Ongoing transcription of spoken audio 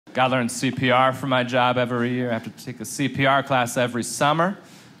Gotta learn CPR for my job every year. I have to take a CPR class every summer,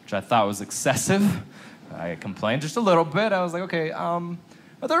 which I thought was excessive. I complained just a little bit. I was like, okay, are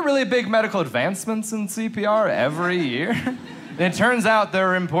there really big medical advancements in CPR every year? And it turns out there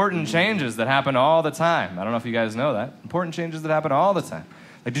are important changes that happen all the time. I don't know if you guys know that. Important changes that happen all the time.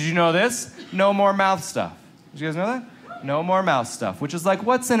 Like, did you know this? No more mouth stuff. Did you guys know that? No more mouth stuff, which is like,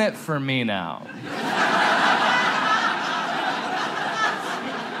 what's in it for me now?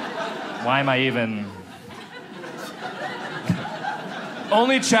 Why am I even...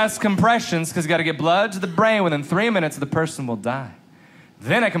 Only chest compressions, because you got to get blood to the brain. Within 3 minutes, the person will die.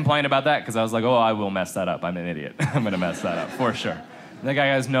 Then I complained about that, because I was like, oh, I will mess that up. I'm an idiot. I'm going to mess that up, for sure. And the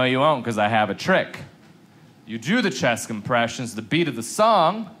guy goes, no, you won't, because I have a trick. You do the chest compressions, the beat of the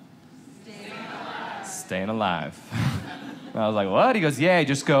song... Staying alive. I was like, what? He goes, yeah, you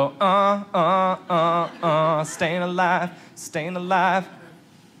just go, staying alive, staying alive.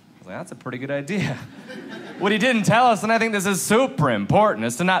 I was like, that's a pretty good idea. What he didn't tell us, and I think this is super important,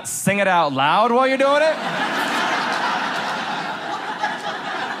 is to not sing it out loud while you're doing it.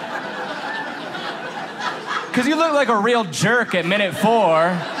 Because you look like a real jerk at minute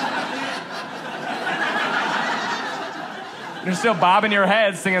 4. You're still bobbing your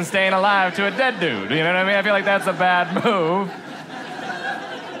head singing Staying Alive to a dead dude. You know what I mean? I feel like that's a bad move.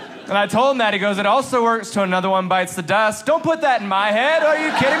 And I told him that. He goes, it also works to Another One Bites the Dust. Don't put that in my head. Are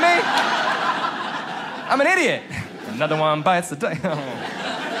you kidding me? I'm an idiot. Another one bites the dust.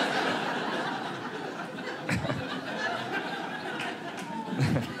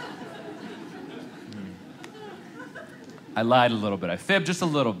 I lied a little bit. I fibbed just a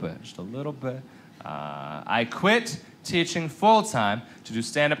little bit. Just a little bit. I quit teaching full-time to do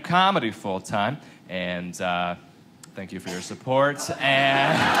stand-up comedy full-time, and thank you for your support.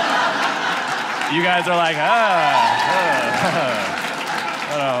 And you guys are like,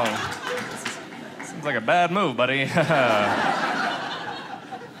 seems like a bad move, buddy.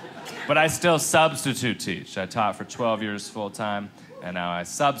 But I still substitute teach. I taught for 12 years full-time, and now I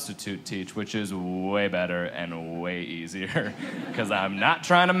substitute teach, which is way better and way easier, because I'm not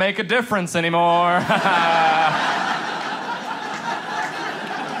trying to make a difference anymore.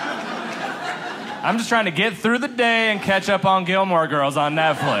 I'm just trying to get through the day and catch up on Gilmore Girls on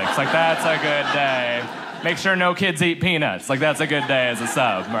Netflix. Like, that's a good day. Make sure no kids eat peanuts. Like, that's a good day as a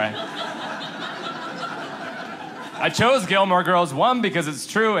sub, right? I chose Gilmore Girls, 1, because it's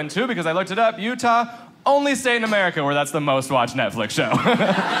true, and 2, because I looked it up. Utah, only state in America where that's the most watched Netflix show.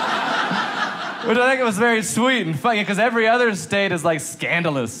 Which I think it was very sweet and funny, because every other state is like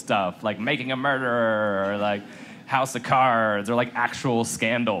scandalous stuff, like Making a Murderer, or like House of Cards, or like actual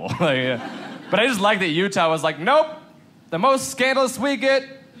scandal. But I just like that Utah was like, nope, the most scandalous we get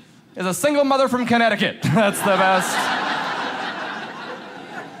is a single mother from Connecticut. That's the best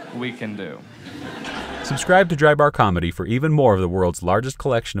we can do. Subscribe to Dry Bar Comedy for even more of the world's largest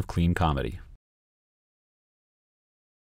collection of clean comedy.